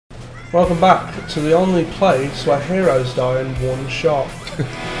Welcome back to the only place where heroes die in one shot.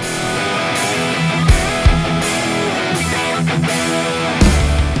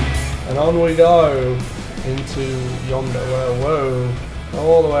 And on we go into yonder. Whoa,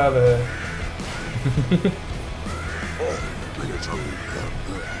 all the way over here.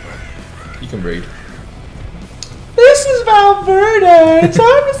 You can read. This is Valverde.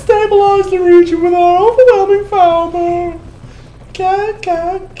 Time to stabilize the region with our overwhelming power. I'm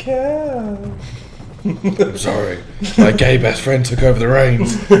sorry. My gay best friend took over the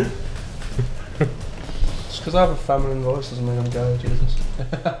reins. Just because I have a feminine voice doesn't mean I'm gay, Jesus.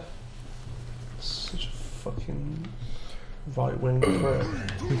 Such a fucking right-wing prick.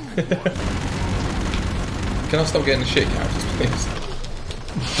 Can I stop getting the shit characters, please?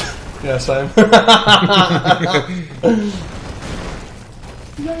 Yeah, same.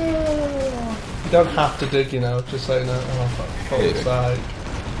 Yeah. You don't have to dig, you know, just say no. Oh, for fuck's sake.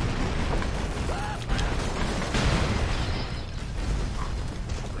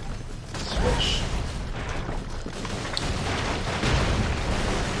 Switch.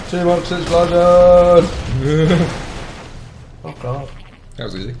 2 months explosion! Oh god. That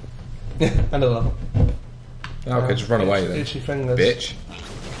was easy. End of level. Okay, just run away then. Itchy fingers. Bitch.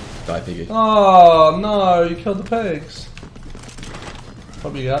 Die, piggy. Oh no, you killed the pigs.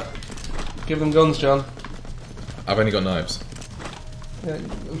 What have you got? Give them guns, John. I've only got knives. Yeah,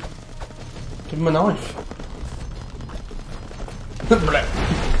 give him a knife.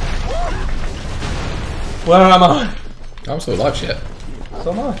 Where am I? I'm still alive, shit.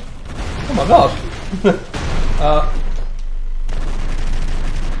 So am I. Oh my god.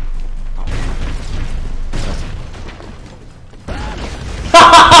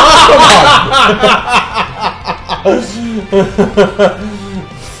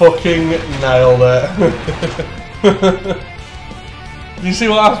 Fucking nailed it. You see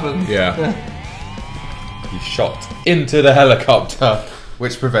what happened? Yeah. You shot into the helicopter,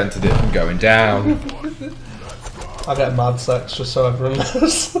 which prevented it from going down. I get mad sex just so everyone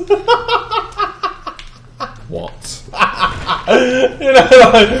knows. What? You know,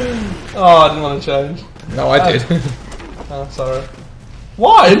 like, oh, I didn't want to change. No, I did. Oh, sorry.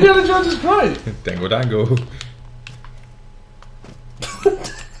 Why? Indiana Jones is great. Dangle, dangle.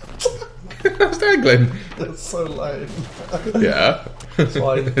 I was dangling. That's so lame. Yeah. That's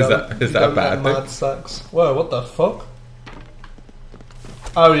why you is that a bad thing? Mad sex. Whoa, what the fuck?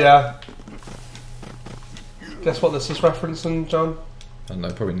 Oh yeah. Guess what this is referencing, John? I don't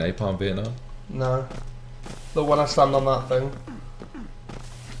know, probably Napalm Vietnam. No. The one I stand on that thing.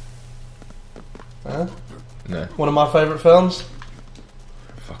 Huh? No. One of my favourite films?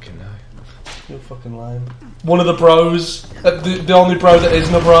 Fucking no. You're fucking lame. One of the bros. The only bro that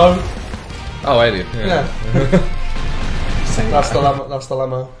isn't a bro. Oh, Alien. Yeah. That's the lemma. That's the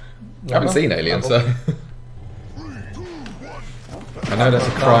lemma. I haven't seen Alien, so I know that's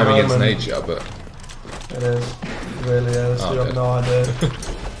a crime against nature, but it is. It really is. Oh, You have no idea.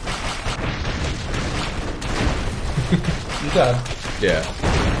 You dead? yeah.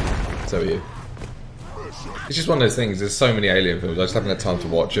 So are you. It's just one of those things. There's so many Alien films. I just haven't had time to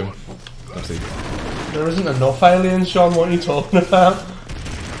watch them. Obviously. There isn't enough aliens, John. What are you talking about?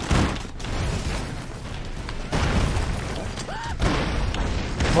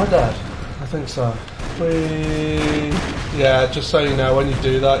 My dad? I think so. Yeah, just so you know, when you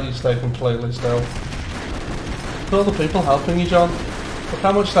do that, you stay completely still. Look at all the people helping you, John. Look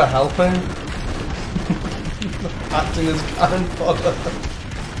how much they're helping. Acting as grandfather.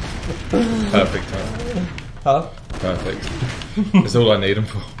 Perfect time. Huh? Perfect. That's all I need them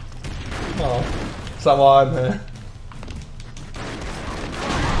for. Oh, is that why I'm here?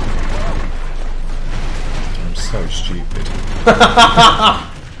 I'm so stupid.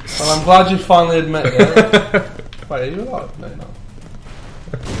 Well, I'm glad you finally admitted it. Wait, are you alive? No, you're not.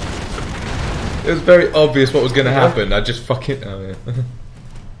 It was very obvious what was going to happen. I just fucking... Oh, yeah.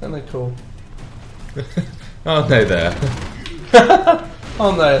 Aren't they cool? Aren't they there?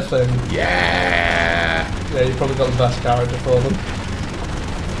 Aren't they a thing? Yeah! Yeah, you probably got the best character for them.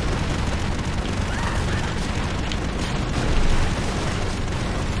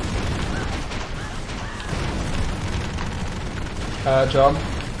 John?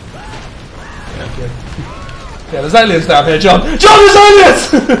 Thank you. Yeah, there's aliens down here, John! John, there's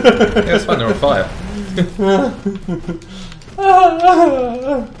aliens! Yeah, it's fine, they're on fire.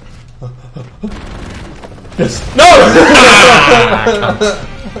 Yes. No!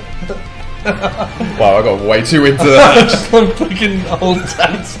 Wow, I got way too into that. Just one fucking old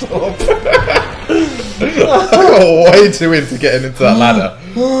dad stop. got way too into getting into that ladder.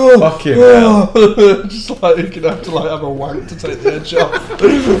 Fucking hell. Just like you're gonna have to like have a wank to take the edge off.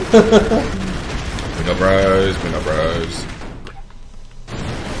 We got bros.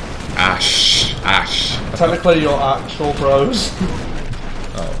 Ash. Technically, you're actual bros.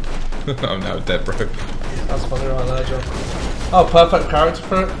 Oh, I'm now dead, bro. That's funny right there, John. Oh, perfect character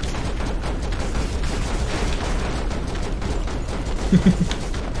for it.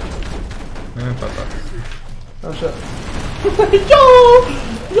 Yeah, fuck that. Oh shit. Yo!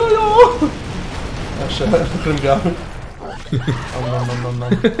 Oh shit, I couldn't go.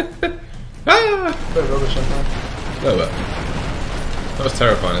 Ah! Bit of rubbish in there. A little bit. That was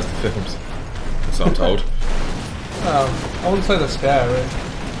terrifying as the films. So I'm told. I wouldn't say they're scary.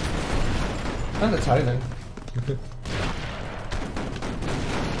 Entertaining.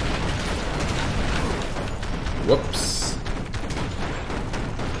 Whoops.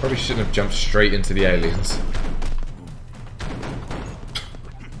 Probably shouldn't have jumped straight into the aliens.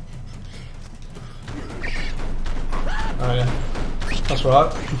 Oh yeah. That's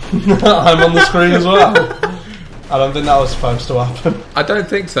right. I'm on the screen as well. I don't think that was supposed to happen. I don't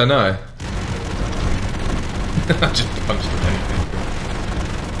think so, no. I just punched him anything.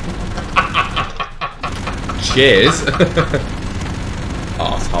 Cheers.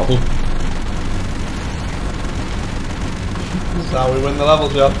 Arsehole. This is how we win the level,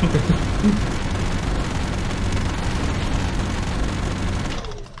 John.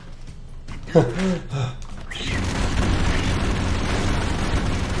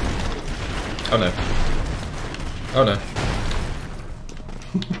 Oh no. Oh no.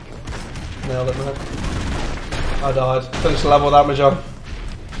 Nailed it, man. I died. Finish the level without me, John.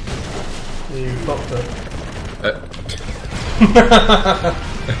 You fucked it.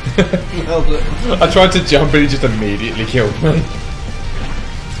 Nailed it. I tried to jump and he just immediately killed me.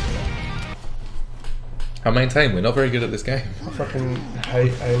 I maintain we're not very good at this game. I fucking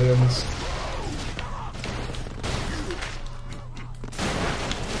hate aliens.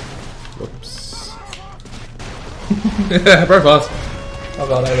 Whoops. Broforce. Oh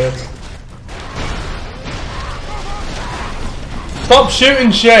god, aliens. Stop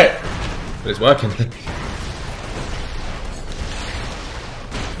shooting shit! But it's working.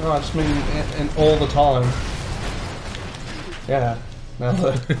 No, I just mean in all the time. Yeah. No.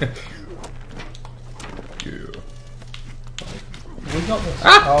 We got this.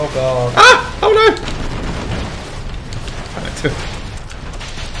 Ah! Oh god. Ah! Oh no!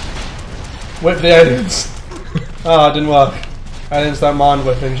 Whip the aliens. Oh, it didn't work. Aliens don't mind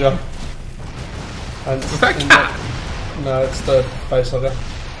whipping, John. And Was that a cat? No, it's the face hugger.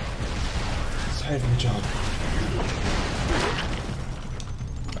 Save me, John.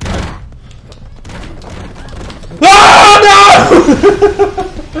 Oh no!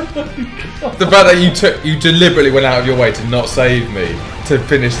 The fact that you deliberately went out of your way to not save me to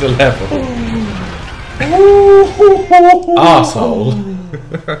finish the level. Arsehole.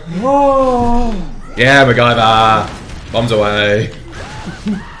 Yeah, MacGyver. Bombs away.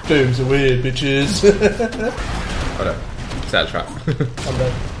 Dooms are weird, bitches. Oh no. Set a trap. I'm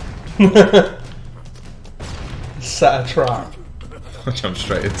dead. Set a trap. I jumped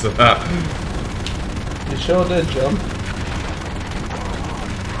straight into that. You sure did, John.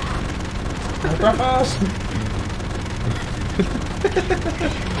 Broforce!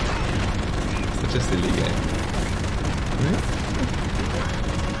 Such a silly game.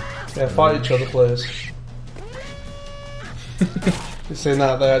 Yeah, fight each other, please. You seen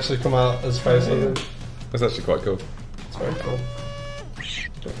that? They actually come out as faces. That's actually quite cool. It's very cool.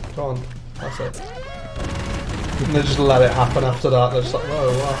 Go on, that's it. And they just let it happen after that. They're just like,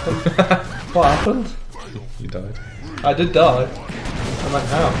 whoa, what happened? What happened? You died. I did die. I'm like,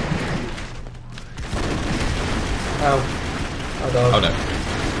 how? How? I died. Oh no.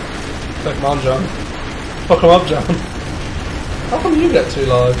 Take him on, John. Fuck him up, John. How come you get 2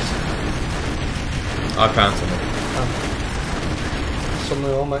 lives? I found something.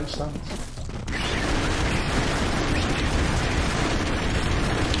 Suddenly all makes sense.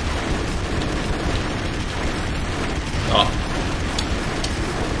 Oh.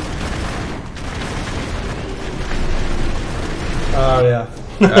 Oh yeah.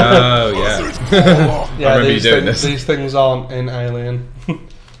 Oh yeah. Yeah, I remember you doing this. These things aren't in Alien.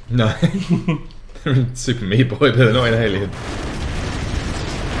 No. They're in Super Meat Boy, but they're not in Alien.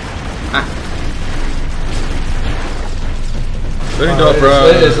 Ah.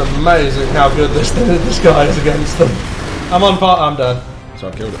 It is amazing how good this guy is against them. I'm on fire. I'm dead. So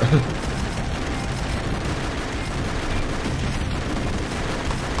I killed it.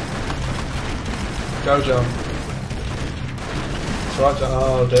 Go, John. That's right, John.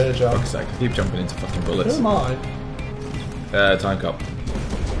 Oh dear, John. Fuck's sake, I keep jumping into fucking bullets. Who am I? Time cup.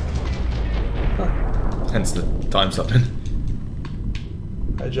 Hence the time stopping.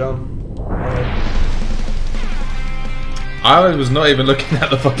 Hey, John. I was not even looking at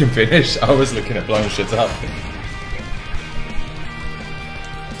the fucking finish. I was looking at blowing shit up.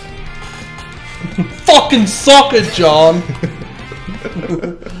 Fucking socket, John!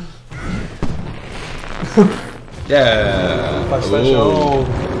 Yeah!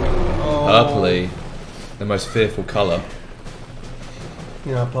 Oh. Purpley. The most fearful colour.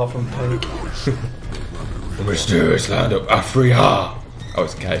 Yeah, apart from pink. The mysterious land of Afriha! Oh,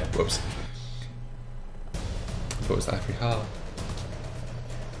 it's K. Whoops. I thought it was Afriha.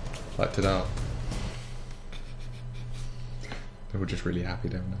 Like ta-da. They're all just really happy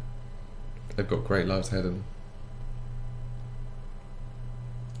down there. They've got great lives ahead of them.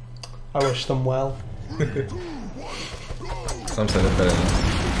 I wish them well. Some say they're better than us.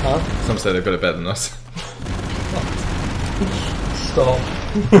 Huh? Some say they've got it better than us. Stop.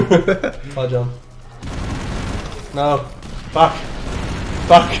 Bye, John. No. Back.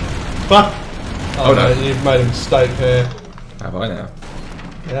 Back. Back. Oh, no. mate, you've made a mistake here. Have I now?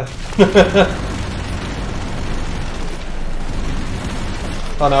 Yeah.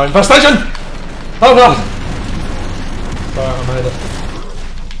 Oh no, infestation! Oh god! Sorry, I made it.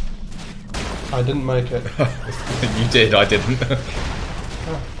 I didn't make it. You did, I didn't.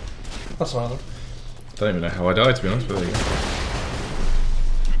 Oh, that's alright then. Don't even know how I died, to be honest with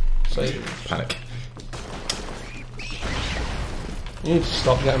you. See, Panic. you need to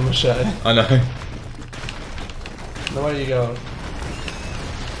stop getting machete. I know. The way you go.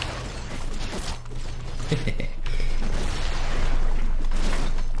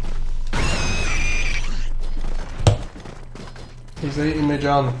 He's eating me,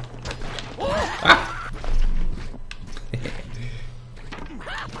 John. Ah.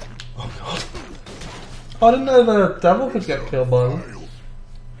 Oh god. Oh, I didn't know the devil could get killed by them.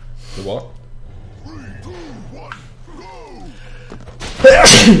 The what?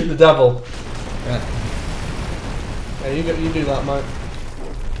 The devil. Yeah. Yeah, you do that, mate.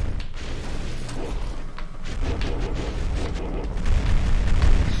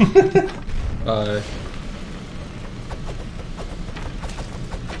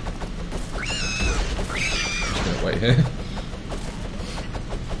 Just gonna wait here.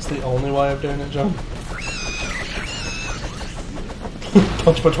 It's the only way of doing it, John.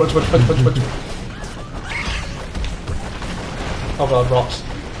 Punch, punch, punch, punch, punch, punch, punch. Oh god, rocks.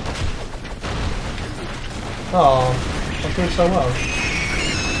 Oh, I'm doing so well.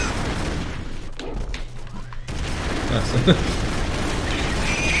 Nice.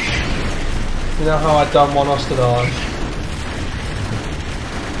 You know how I don't want us to die?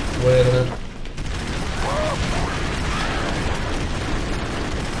 Weird, isn't it?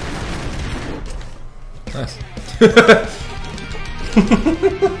 Nice.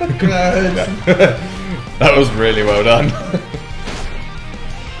 That was really well done.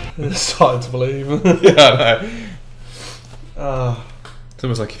 It's hard to believe. Yeah, I know. uh, It's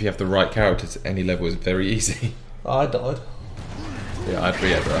almost like if you have the right character to any level, it's very easy. I died. Yeah, I'd be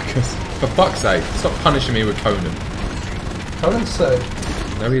Dracus. For fuck's sake, stop punishing me with Conan. Conan's sick.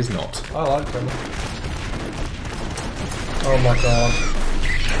 No, he is not. I like Conan. Oh my god.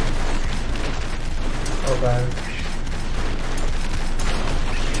 Okay.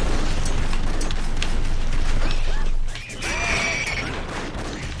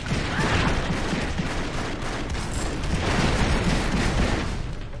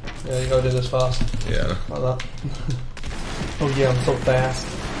 Yeah, you gotta do this fast. Yeah. Like that. Oh yeah, I'm so fast.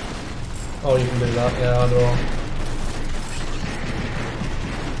 Oh, you can do that. Yeah, I know.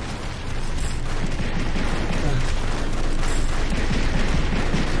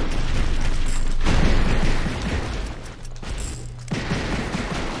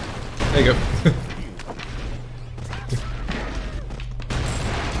 There you go.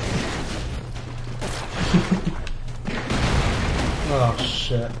 Oh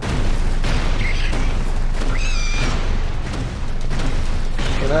shit.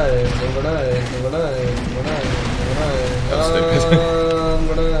 Grenade, grenade, grenade, grenade, grenade. That was stupid.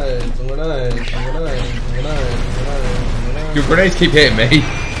 Grenade, grenade, grenade, grenade, grenade. Your grenades keep hitting me.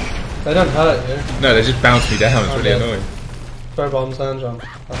 They don't hurt you. No, they just bounce me down. It's really annoying. Throw bombs down, John.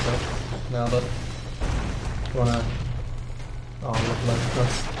 That's it. Nailed it. Come on out. Oh, lovely.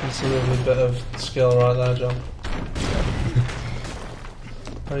 That's a lovely bit of skill right there, John.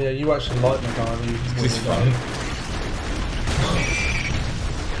 Oh yeah, you actually like me, can't you? It's fun.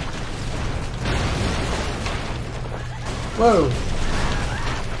 Whoa!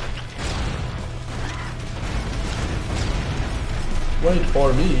 Wait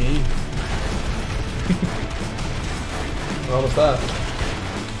for me. Almost there.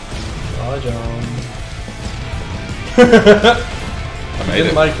 Hi, John. I made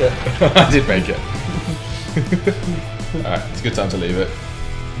Didn't it. make it. I did make it. Alright, it's a good time to leave it.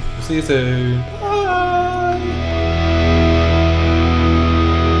 See you soon. Bye.